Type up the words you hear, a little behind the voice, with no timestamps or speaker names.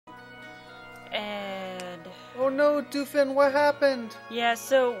And... Oh no, Doofin, what happened? yeah,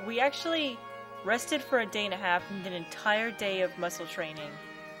 so we actually rested for a day and a half and did an entire day of muscle training.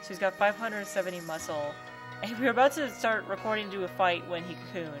 So he's got 570 muscle. And we were about to start recording to do a fight when he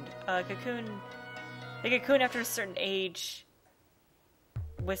cocooned. They cocoon after a certain age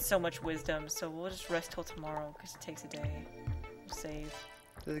with so much wisdom, so we'll just rest till tomorrow because it takes a day. We'll save.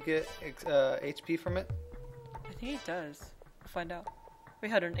 Does it get HP from it? I think it does. We'll find out.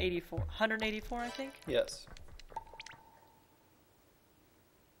 184, I think? Yes.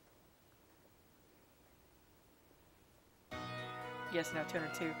 Yes, now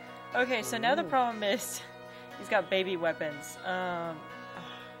 202. Okay, so now the problem is he's got baby weapons.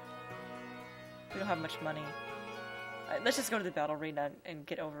 We don't have much money. Let's just go to the battle arena and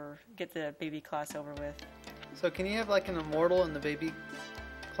get the baby class over with. So can you have like an immortal in the baby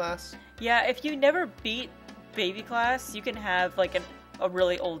class? Yeah, if you never beat baby class, you can have like a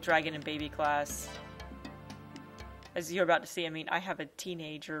really old dragon in baby class. As you're about to see, I mean, I have a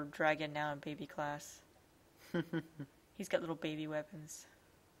teenager dragon now in baby class. He's got little baby weapons.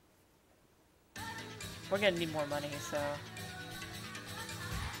 We're gonna need more money, so...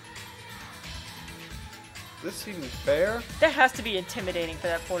 This seems fair? That has to be intimidating for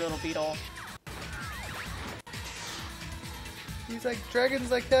that poor little beetle. He's like,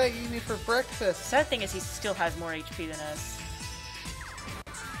 dragons like that eat me for breakfast. Sad thing is he still has more HP than us.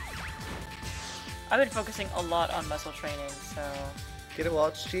 I've been focusing a lot on muscle training, so... Get it while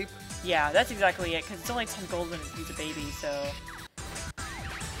it's cheap? Yeah, that's exactly it, because it's only 10 gold when he's a baby, so...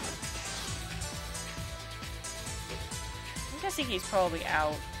 I'm guessing he's probably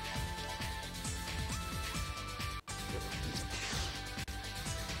out.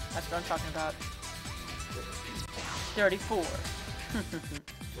 That's what I'm talking about. 34.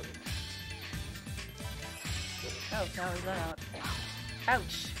 Oh, now he's not out.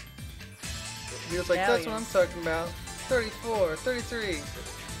 Ouch. He was like, Now that's he what I'm is. talking about. 34, 33.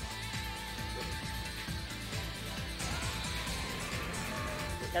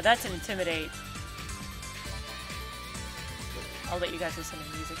 Now that's an intimidate. I'll let you guys listen to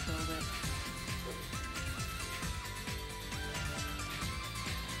music for a little bit.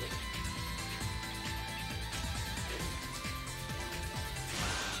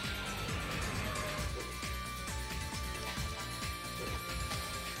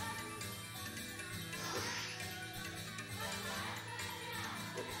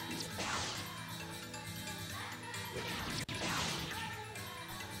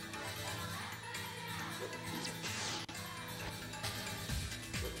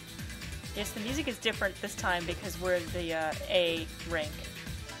 Yes, the music is different this time because we're in the A rank.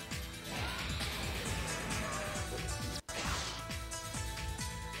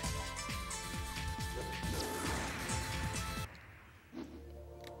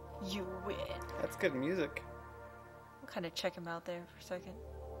 You win. That's good music. We'll kind of check him out there for a second.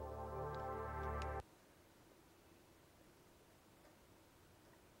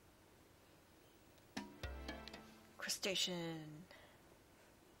 Crustacean.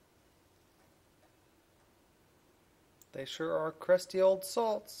 They sure are crusty old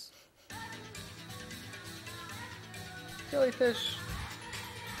salts. Jellyfish.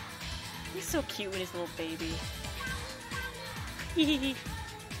 He's so cute when he's a little baby.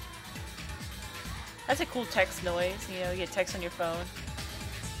 That's a cool text noise, you know, you get text on your phone.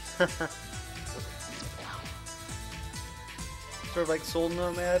 Sort of like Soul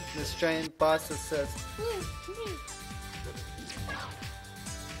Nomad, this giant boss that says,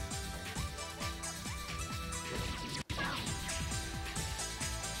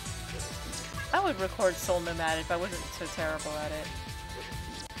 I would record Soul Nomad if I wasn't so terrible at it.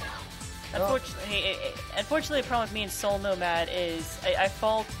 Unfortunately, the problem with me and Soul Nomad is I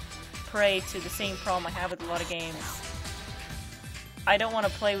fall prey to the same problem I have with a lot of games. I don't want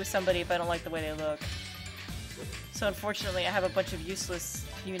to play with somebody if I don't like the way they look. So unfortunately, I have a bunch of useless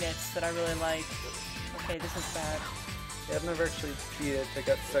units that I really like. Okay, this is bad. yeah, I've never actually beat it. I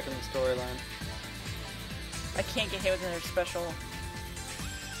got stuck in the storyline. I can't get hit with another special.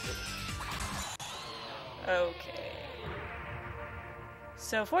 Okay.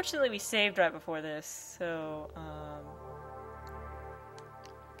 So fortunately we saved right before this, so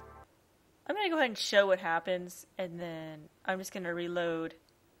I'm gonna go ahead and show what happens, and then I'm just gonna reload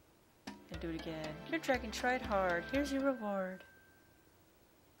and do it again. Your dragon tried hard. Here's your reward.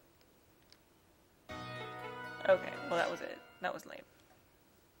 Okay, well that was it. That was lame.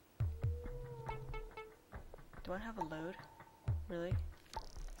 Do I have a load? Really?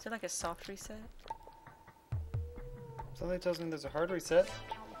 Is there like a soft reset? Something tells me there's a hard reset.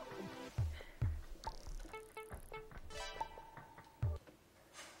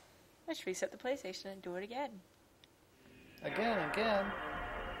 Let's reset the PlayStation and do it again. Again.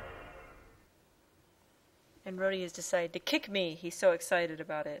 And Rhodey has decided to kick me. He's so excited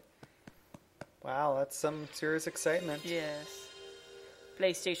about it. Wow, that's some serious excitement. Yes.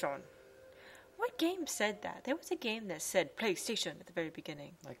 PlayStation. What game said that? There was a game that said PlayStation at the very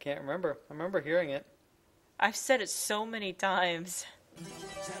beginning. I can't remember. I remember hearing it. I've said it so many times.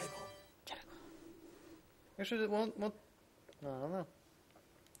 Actually, it won't... No, I don't know.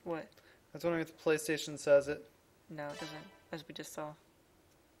 What? I was wondering if the PlayStation says it. No, it doesn't. As we just saw.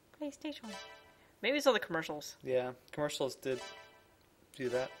 PlayStation. Maybe it's all the commercials. Yeah, commercials did do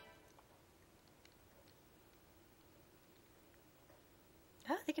that.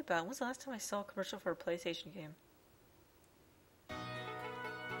 Now that I think about it, when was the last time I saw a commercial for a PlayStation game?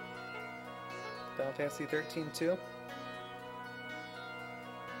 Final Fantasy 13 too?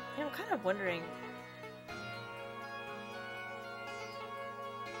 I'm kind of wondering.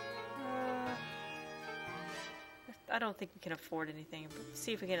 I don't think we can afford anything, but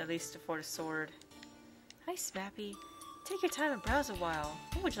see if we can at least afford a sword. Hi, Smappy. Take your time and browse a while.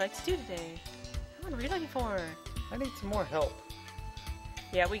 What would you like to do today? What are you looking for? I need some more help.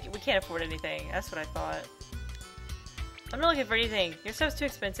 Yeah, we can't afford anything. That's what I thought. I'm not looking for anything. Your stuff's too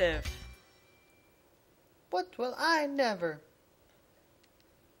expensive. What will I never?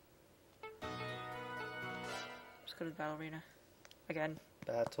 Let's go to the battle arena. Again.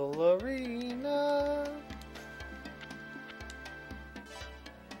 Battle arena.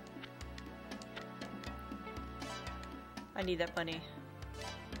 I need that money.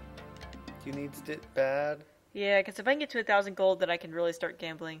 You need it bad. Yeah, because if I can get to 1,000 gold, then I can really start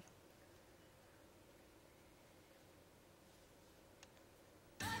gambling.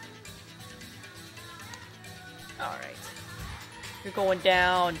 Alright. You're going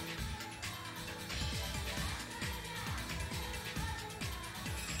down.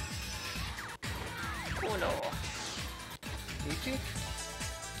 Oh no. Ichi?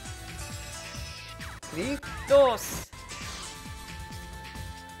 Ni? Dos!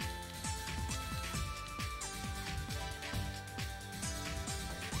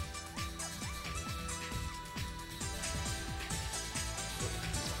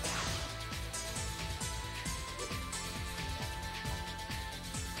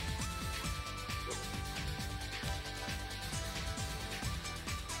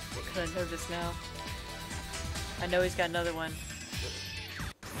 I'm kinda nervous now. I know he's got another one.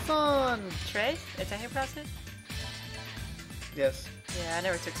 Fun! Trey? Is that how you pronounce it? Yes. Yeah, I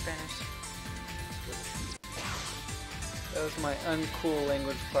never took Spanish. That was my uncool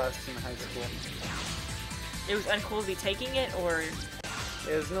language class in high school. It was uncool to be taking it, or?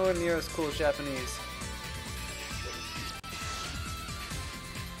 It was nowhere near as cool as Japanese.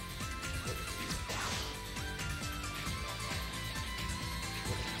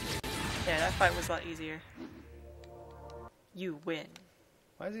 Yeah, that fight was a lot easier. You win.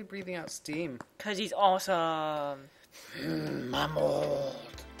 Why is he breathing out steam? 'Cause he's awesome. Mammoth.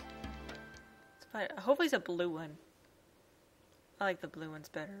 Hopefully it's a blue one. I like the blue ones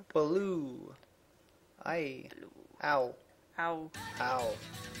better. Blue. Aye. Blue. Ow. Ow. Ow.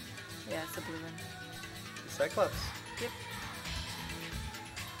 Yeah, it's the blue one. Cyclops. Yep.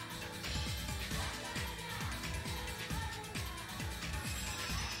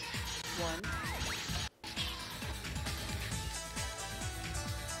 One.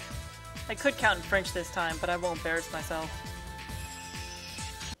 I could count in French this time, but I won't embarrass myself.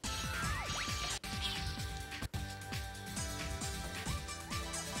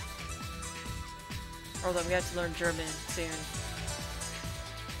 Although we have to learn German soon.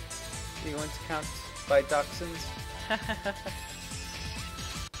 Are you going to count by dachshunds?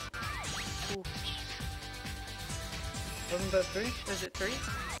 Ooh. Wasn't that 3? Was it 3?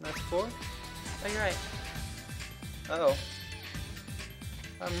 That's 4? Oh, you're right. Uh-oh.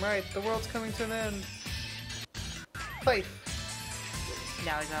 I'm right. The world's coming to an end. Fight!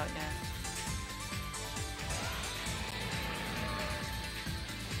 Now he's out, yeah.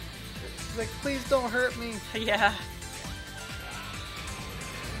 He's like, please don't hurt me. Yeah.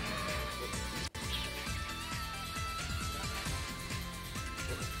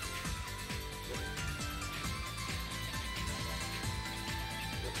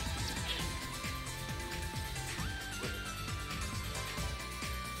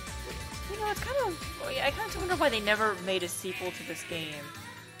 You know, it's kind of... I kind of wonder why they never made a sequel to this game.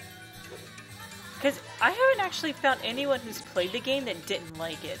 Because I haven't actually found anyone who's played the game that didn't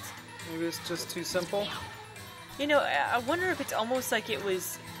like it. Maybe it's just too simple. You know, I wonder if it's almost like it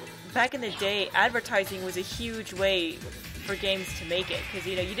was... Back in the day, advertising was a huge way for games to make it. Because,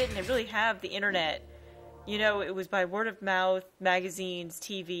 you know, you didn't really have the internet. You know, it was by word of mouth, magazines,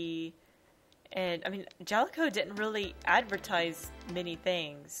 TV. And, I mean, Jalico didn't really advertise many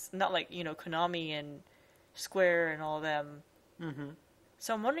things. Not like, you know, Konami and Square and all of them. Mm-hmm.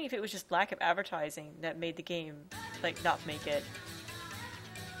 So I'm wondering if it was just lack of advertising that made the game, like, not make it.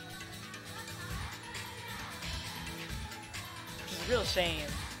 Which is a real shame.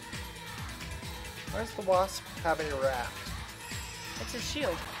 Why does the wasp have a raft? It's his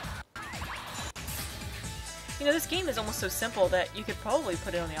shield. You know, this game is almost so simple that you could probably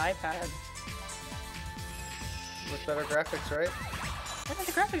put it on the iPad. With better graphics, right? I think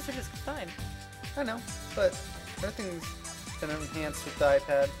the graphics are just fine. I know, but everything's been enhanced with the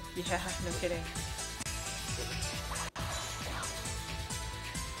iPad. Yeah, no kidding.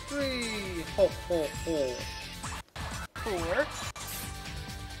 3! Ho, ho, ho. 4.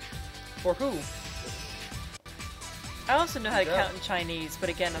 For who? I also know how to Yeah. count in Chinese, but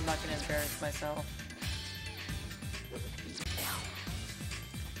again, I'm not going to embarrass myself.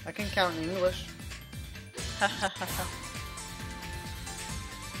 I can count in English.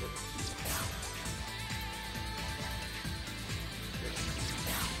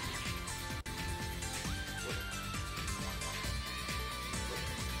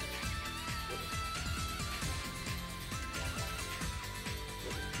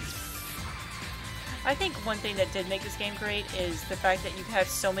 I think one thing that did make this game great is the fact that you have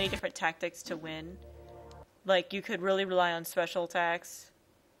so many different tactics to win. Like, you could really rely on special attacks.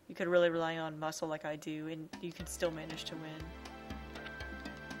 You could really rely on muscle like I do, and you can still manage to win.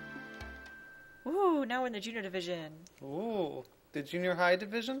 Ooh, now we're in the junior division. Ooh, the junior high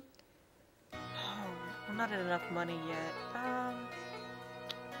division? Oh, I'm not at enough money yet.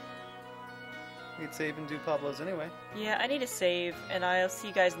 You'd save and do Pablo's anyway. Yeah, I need to save, and I'll see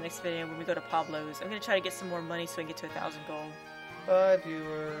you guys in the next video when we go to Pablo's. I'm gonna try to get some more money so I can get to 1,000 gold. Bye,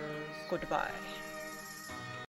 viewers. Goodbye.